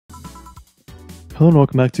Hello and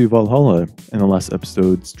welcome back to Valhalla. In the last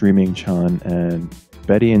episode, Streaming, Chan, and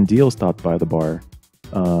Betty and Deal stopped by the bar.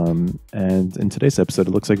 And in today's episode,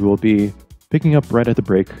 it looks like we'll be picking up right at the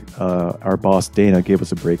break. Our boss, Dana, gave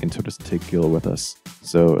us a break and told us to take Gil with us.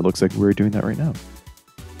 So it looks like we're doing that right now.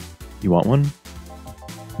 You want one?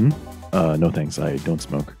 No thanks, I don't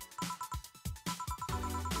smoke.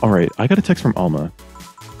 Alright, I got a text from Alma.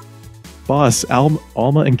 Boss,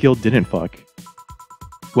 Alma and Gil didn't fuck.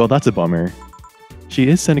 Well, that's a bummer. She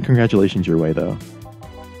is sending congratulations your way, though.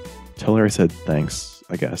 Tell her I said thanks,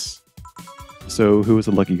 I guess. So, who was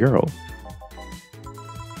the lucky girl?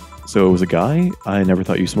 So, it was a guy? I never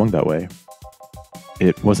thought you swung that way.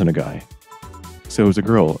 It wasn't a guy. So, it was a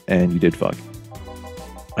girl, and you did fuck.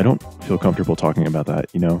 I don't feel comfortable talking about that,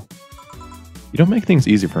 you know? You don't make things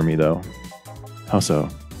easy for me, though. How so?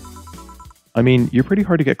 I mean, you're pretty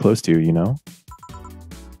hard to get close to, you know?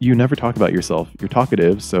 You never talk about yourself. You're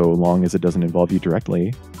talkative, so long as it doesn't involve you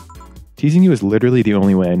directly. Teasing you is literally the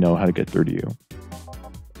only way I know how to get through to you.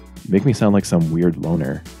 You make me sound like some weird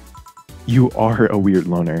loner. You are a weird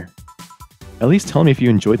loner. At least tell me if you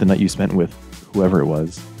enjoyed the night you spent with whoever it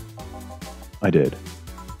was. I did.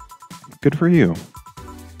 Good for you.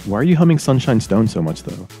 Why are you humming Sunshine Stone so much,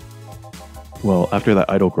 though? Well, after that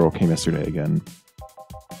idol girl came yesterday again,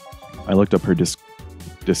 I looked up her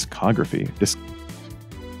discography.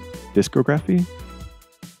 Discography.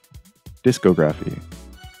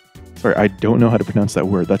 Sorry, I don't know how to pronounce that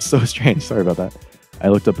word. That's so strange. Sorry about that. I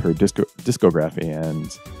looked up her discography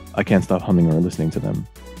and I can't stop humming or listening to them.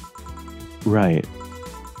 Right.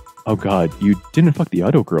 Oh god, you didn't fuck the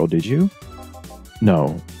idol girl, did you?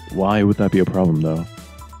 No. Why would that be a problem, though?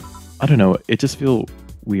 I don't know. It just feels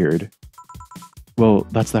weird. Well,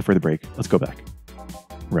 that's that for the break. Let's go back.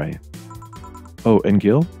 Right. Oh, and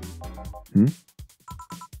Gil?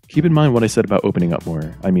 Keep in mind what I said about opening up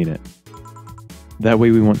more. I mean it. That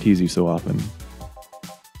way we won't tease you so often.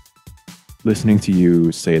 Listening to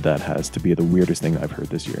you say that has to be the weirdest thing I've heard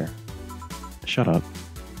this year. Shut up.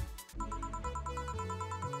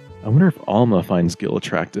 I wonder if Alma finds Gil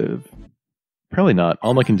attractive. Probably not.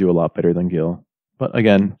 Alma can do a lot better than Gil. But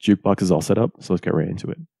again, jukebox is all set up, so let's get right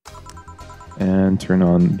into it. And turn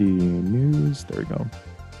on the news. There we go.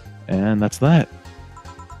 And that's that.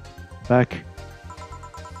 Back.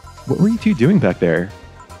 What were you two doing back there?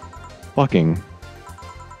 Fucking.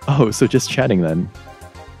 Oh, so just chatting then.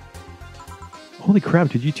 Holy crap,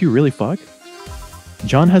 did you two really fuck?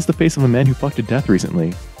 John has the face of a man who fucked to death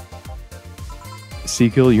recently.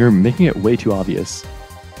 Seagull, you're making it way too obvious.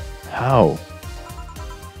 How?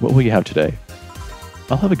 What will you have today?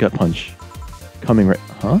 I'll have a gut punch. Coming right...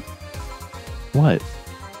 Huh? What?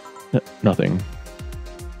 Nothing.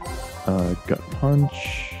 Gut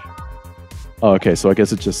punch... Oh, okay, so I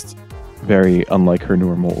guess it's just very unlike her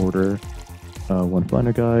normal order. One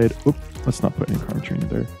blinder guide. Oop, let's not put any cartridge in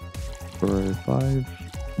there. 4, 5,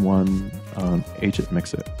 1, age it,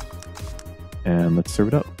 mix it. And let's serve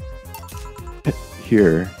it up.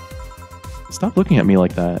 Here. Stop looking at me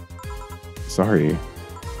like that. Sorry.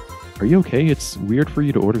 Are you okay? It's weird for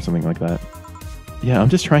you to order something like that. Yeah, I'm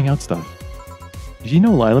just trying out stuff. Did you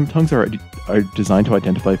know Lilim tongues are designed to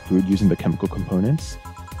identify food using the chemical components?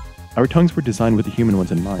 Our tongues were designed with the human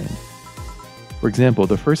ones in mind. For example,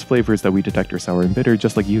 the first flavors that we detect are sour and bitter,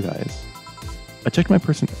 just like you guys. I checked my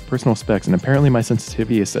personal specs, and apparently my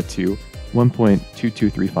sensitivity is set to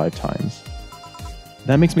 1.2235 times.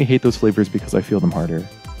 That makes me hate those flavors because I feel them harder.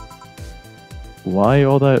 Why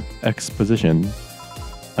all that exposition?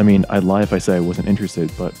 I mean, I'd lie if I say I wasn't interested,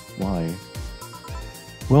 but why?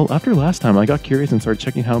 Well, after last time, I got curious and started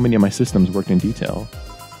checking how many of my systems worked in detail.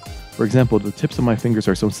 For example, the tips of my fingers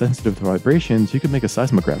are so sensitive to vibrations, you could make a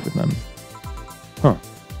seismograph with them. Huh.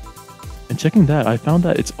 And checking that, I found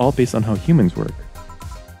that it's all based on how humans work.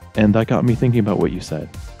 And that got me thinking about what you said.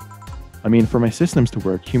 I mean, for my systems to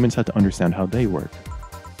work, humans had to understand how they work.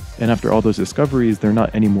 And after all those discoveries, they're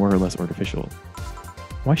not any more or less artificial.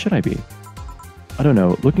 Why should I be? I don't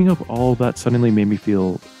know, looking up all that suddenly made me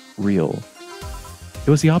feel real. It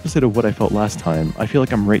was the opposite of what I felt last time. I feel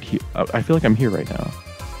like I'm right here. I feel like I'm here right now.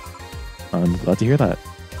 I'm glad to hear that.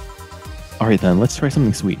 Alright then, let's try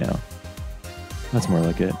something sweet now. That's more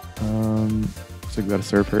like it. So we gotta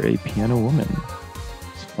serve her a piano woman.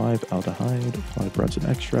 It's 5 aldehyde, 5 Brunson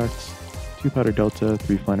extracts, 2 powder delta,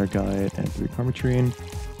 3 finer guide, and 3 carmetrine.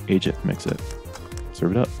 Age it, mix it.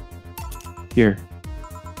 Serve it up. Here.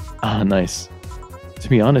 Ah, nice. To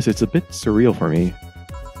be honest, it's a bit surreal for me.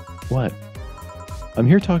 What? I'm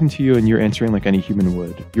here talking to you and you're answering like any human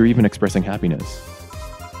would. You're even expressing happiness.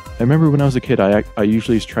 I remember when I was a kid, I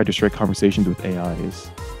usually tried to strike conversations with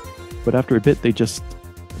AIs. But after a bit, they just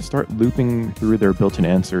start looping through their built-in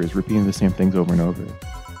answers, repeating the same things over and over.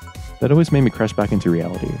 That always made me crash back into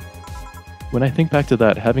reality. When I think back to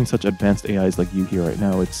that, having such advanced AIs like you here right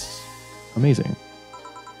now, it's amazing.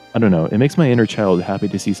 I don't know, it makes my inner child happy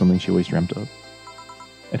to see something she always dreamt of.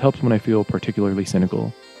 It helps when I feel particularly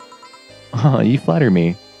cynical. You flatter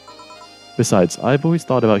me. Besides, I've always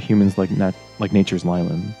thought about humans like nature's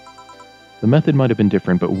Lilim. The method might have been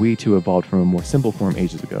different, but we too evolved from a more simple form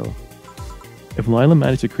ages ago. If Lilim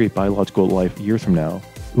managed to create biological life years from now,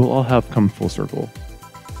 it will all have come full circle.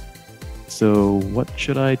 So what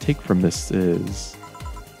should I take from this is...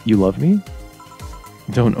 You love me?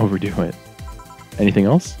 Don't overdo it. Anything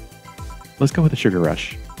else? Let's go with a sugar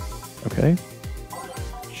rush. Okay.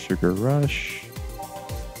 Sugar rush.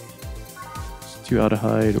 2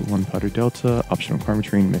 aldehyde, 1 powder delta, optional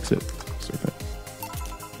carmetrine, mix it, serve it.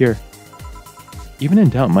 Here. Even in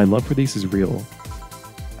doubt, my love for these is real.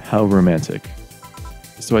 How romantic.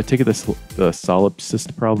 So I take it the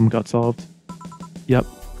solipsist problem got solved? Yep.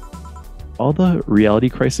 All the reality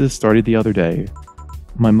crisis started the other day.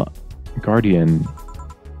 My guardian...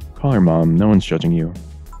 Call her Mom, no one's judging you.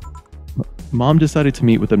 Mom decided to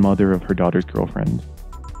meet with the mother of her daughter's girlfriend.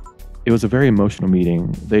 It was a very emotional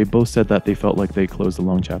meeting. They both said that they felt like they closed a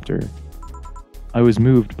long chapter. I was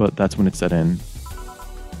moved, but that's when it set in.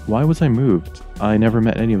 Why was I moved? I never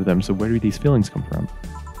met any of them, so where do these feelings come from?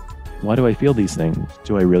 Why do I feel these things?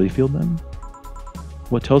 Do I really feel them?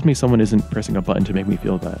 What tells me someone isn't pressing a button to make me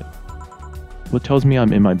feel that? What tells me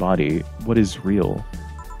I'm in my body? What is real?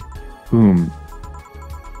 Boom.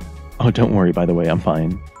 Oh, don't worry, by the way, I'm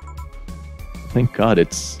fine. Thank God,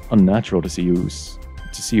 it's unnatural to see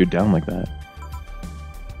you down like that.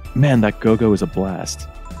 Man, that go-go is a blast.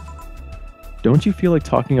 Don't you feel like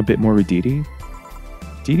talking a bit more with Didi?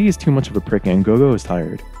 Didi is too much of a prick and Go-Go is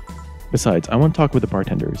tired. Besides, I want to talk with the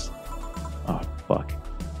bartenders. Oh, fuck.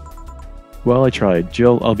 Well, I tried.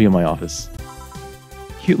 Jill, I'll be in my office.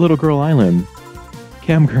 Cute little girl Lilim.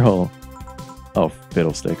 Camgirl. Oh,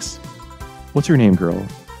 fiddlesticks. What's your name, girl?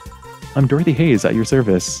 I'm Dorothy Hayes, at your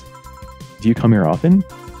service. Do you come here often?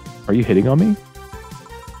 Are you hitting on me?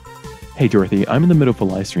 Hey Dorothy, I'm in the middle of a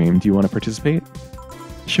live stream. Do you want to participate?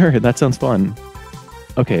 Sure, that sounds fun.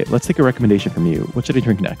 Okay, let's take a recommendation from you. What should I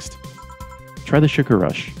drink next? Try the Sugar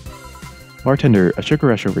Rush. Bartender, a Sugar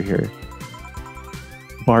Rush over here.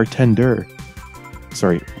 Bartender.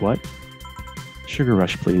 Sorry, what? Sugar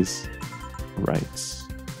Rush, please. Right.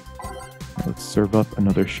 Let's serve up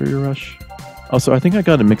another Sugar Rush. Also, I think I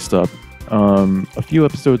got it mixed up. A few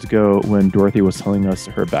episodes ago, when Dorothy was telling us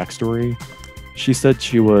her backstory, she said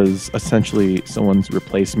she was essentially someone's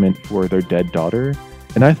replacement for their dead daughter.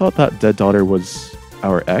 And I thought that dead daughter was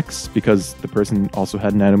our ex, because the person also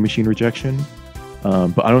had nanomachine rejection.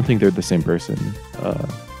 But I don't think they're the same person.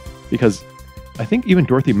 Because I think even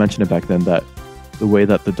Dorothy mentioned it back then, that the way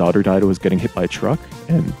that the daughter died was getting hit by a truck.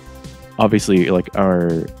 And obviously, like,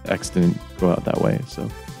 our ex didn't go out that way. So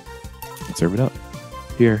let's serve it up.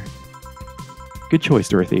 Here. Good choice,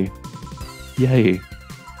 Dorothy. Yay.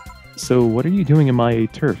 So what are you doing in my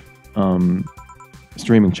turf?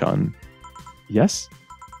 Streaming-chan. Yes?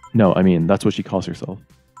 No, I mean, that's what she calls herself.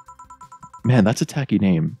 Man, that's a tacky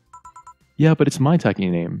name. Yeah, but it's my tacky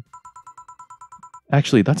name.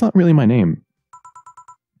 Actually, that's not really my name.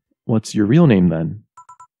 What's your real name, then?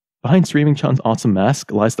 Behind Streaming-chan's awesome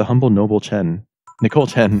mask lies the humble noble Chen. Nicole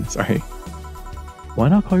Chen, sorry. Why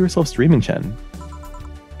not call yourself Streaming-Chen?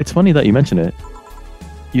 It's funny that you mention it.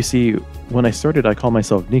 You see, when I started, I called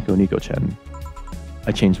myself Nico Chen.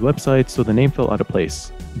 I changed websites, so the name fell out of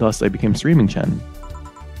place. Thus, I became Streaming Chen.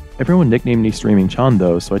 Everyone nicknamed me Streaming Chan,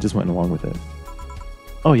 though, so I just went along with it.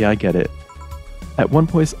 Oh yeah, I get it. At one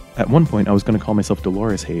point, I was going to call myself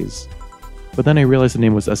Dolores Hayes, but then I realized the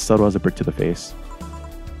name was as subtle as a brick to the face.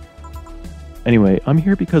 Anyway, I'm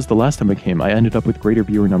here because the last time I came, I ended up with greater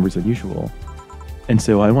viewer numbers than usual, and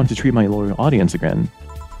so I want to treat my loyal audience again.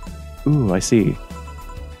 Ooh, I see.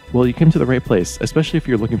 Well, you came to the right place, especially if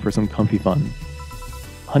you're looking for some comfy fun.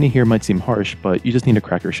 Honey here might seem harsh, but you just need a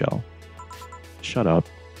cracker shell. Shut up.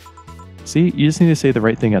 See, you just need to say the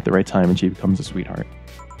right thing at the right time and she becomes a sweetheart.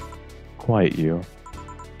 Quiet you.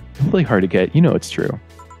 Don't play hard to get, you know it's true.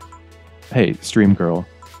 Hey, stream girl.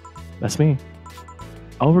 That's me.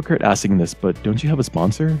 I'll regret asking this, but don't you have a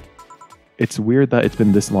sponsor? It's weird that it's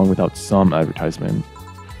been this long without some advertisement.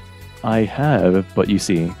 I have, but you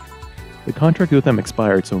see, the contract with them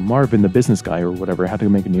expired, so Marvin, the business guy or whatever, had to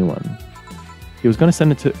make a new one. He was gonna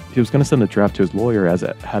send the draft to his lawyer as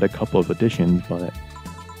it had a couple of additions, but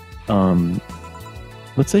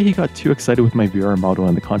let's say he got too excited with my VR model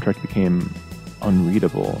and the contract became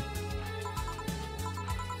unreadable.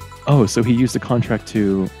 Oh, so he used the contract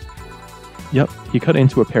to... Yep, he cut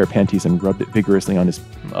into a pair of panties and rubbed it vigorously on his...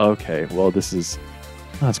 Okay, well, this is...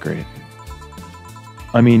 That's great.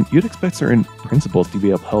 I mean, you'd expect certain principles to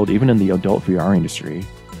be upheld even in the adult VR industry.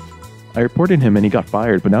 I reported him and he got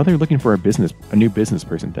fired, but now they're looking for a new business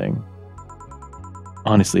person thing.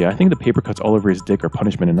 Honestly, I think the paper cuts all over his dick are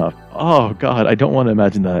punishment enough. Oh god, I don't want to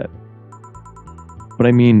imagine that. But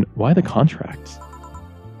I mean, why the contract?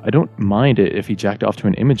 I don't mind it if he jacked off to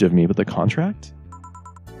an image of me, but the contract?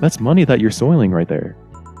 That's money that you're soiling right there.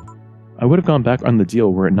 I would have gone back on the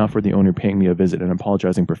deal were it not for the owner paying me a visit and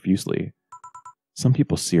apologizing profusely. Some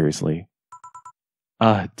people seriously.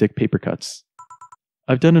 Ah, dick paper cuts.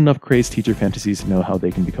 I've done enough crazed teacher fantasies to know how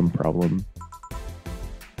they can become a problem.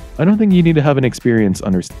 I don't think you need to have experience to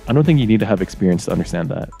understand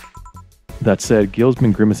that. That said, Gil's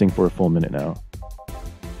been grimacing for a full minute now.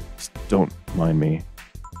 Just don't mind me.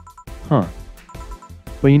 Huh.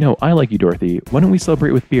 But you know, I like you, Dorothy. Why don't we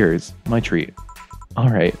celebrate with beers? My treat.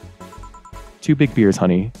 Alright. 2 big beers,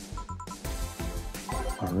 honey.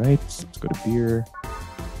 Alright, let's go to beer.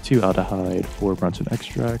 2 aldehyde, 4 Bronson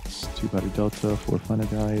extracts, 2 Beta Delta, 4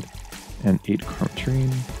 Flanagide, and 8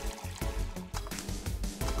 Carmtrine.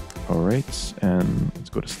 Alright, and let's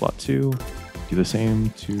go to slot 2. Do the same.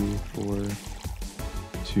 2, 4,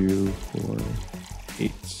 2, 4,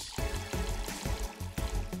 8.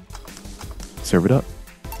 Serve it up.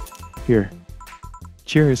 Here.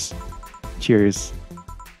 Cheers. Cheers.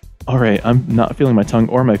 Alright, I'm not feeling my tongue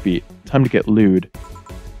or my feet. Time to get lewd.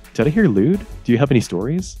 Did I hear lewd? Do you have any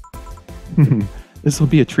stories? This will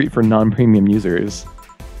be a treat for non-premium users.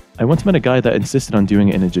 I once met a guy that insisted on doing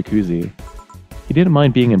it in a jacuzzi. He didn't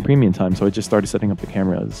mind being in premium time, so I just started setting up the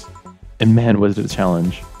cameras. And man, was it a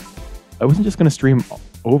challenge. I wasn't just going to stream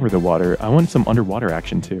over the water, I wanted some underwater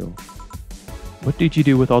action too. What did you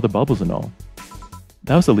do with all the bubbles and all?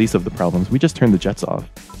 That was the least of the problems, we just turned the jets off.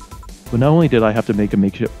 But not only did I have to make a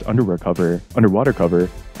makeshift underwater cover,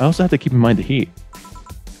 I also had to keep in mind the heat.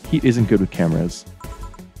 Heat isn't good with cameras.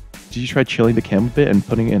 Did you try chilling the cam a bit and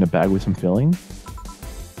putting it in a bag with some filling?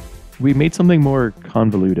 We made something more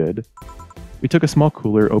convoluted. We took a small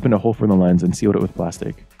cooler, opened a hole for the lens, and sealed it with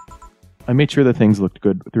plastic. I made sure that things looked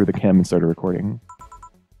good through the cam and started recording.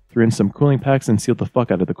 Threw in some cooling packs and sealed the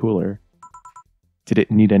fuck out of the cooler. Did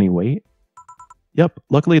it need any weight? Yep,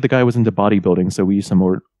 luckily the guy was into bodybuilding, so we used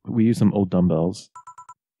some old dumbbells.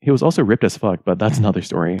 He was also ripped as fuck, but that's another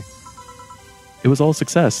story. It was all a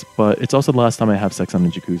success, but it's also the last time I have sex on a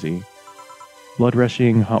jacuzzi. Blood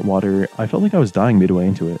rushing, hot water, I felt like I was dying midway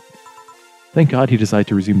into it. Thank God he decided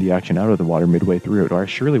to resume the action out of the water midway through it, or I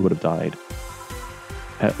surely would have died.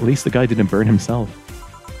 At least the guy didn't burn himself.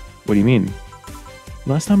 What do you mean?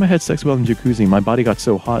 Last time I had sex while in jacuzzi, my body got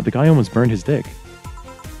so hot, the guy almost burned his dick.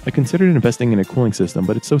 I considered investing in a cooling system,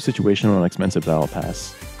 but it's so situational and expensive that I'll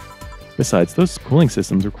pass. Besides, those cooling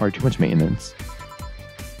systems require too much maintenance.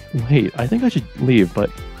 Wait, I think I should leave, but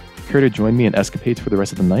care to join me in escapades for the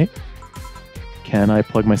rest of the night? Can I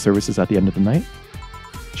plug my services at the end of the night?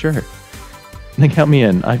 Sure. Then count me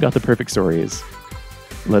in, I've got the perfect stories.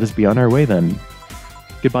 Let us be on our way then.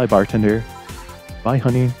 Goodbye, bartender. Bye,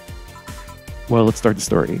 honey. Well, let's start the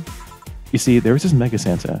story. You see, there was this Mega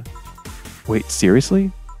Santa. Wait,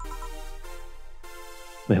 seriously?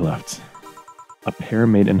 They left. A pair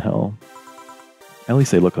made in hell. At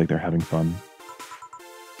least they look like they're having fun.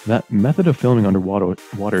 That method of filming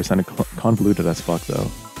underwater sounded convoluted as fuck though.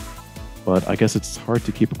 But I guess it's hard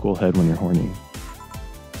to keep a cool head when you're horny.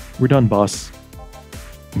 We're done, boss.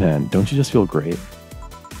 Man, don't you just feel great?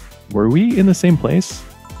 Were we in the same place?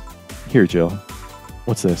 Here, Jill.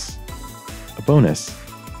 What's this? A bonus.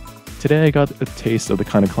 Today I got a taste of the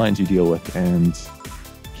kind of clients you deal with, and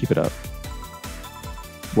keep it up.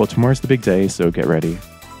 Well, tomorrow's the big day, so get ready.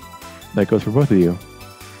 That goes for both of you.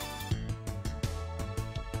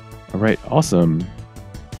 Alright, awesome.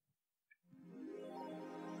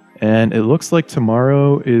 And it looks like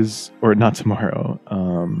tomorrow is, or not tomorrow,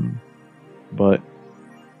 but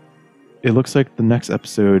it looks like the next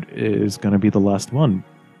episode is going to be the last one.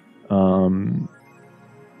 I'm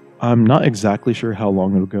not exactly sure how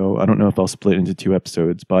long it'll go. I don't know if I'll split it into 2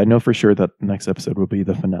 episodes, but I know for sure that the next episode will be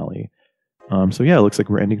the finale. So yeah, it looks like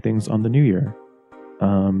we're ending things on the new year.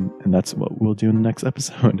 And that's what we'll do in the next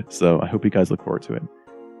episode. So I hope you guys look forward to it.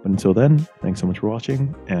 But until then, thanks so much for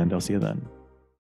watching, and I'll see you then.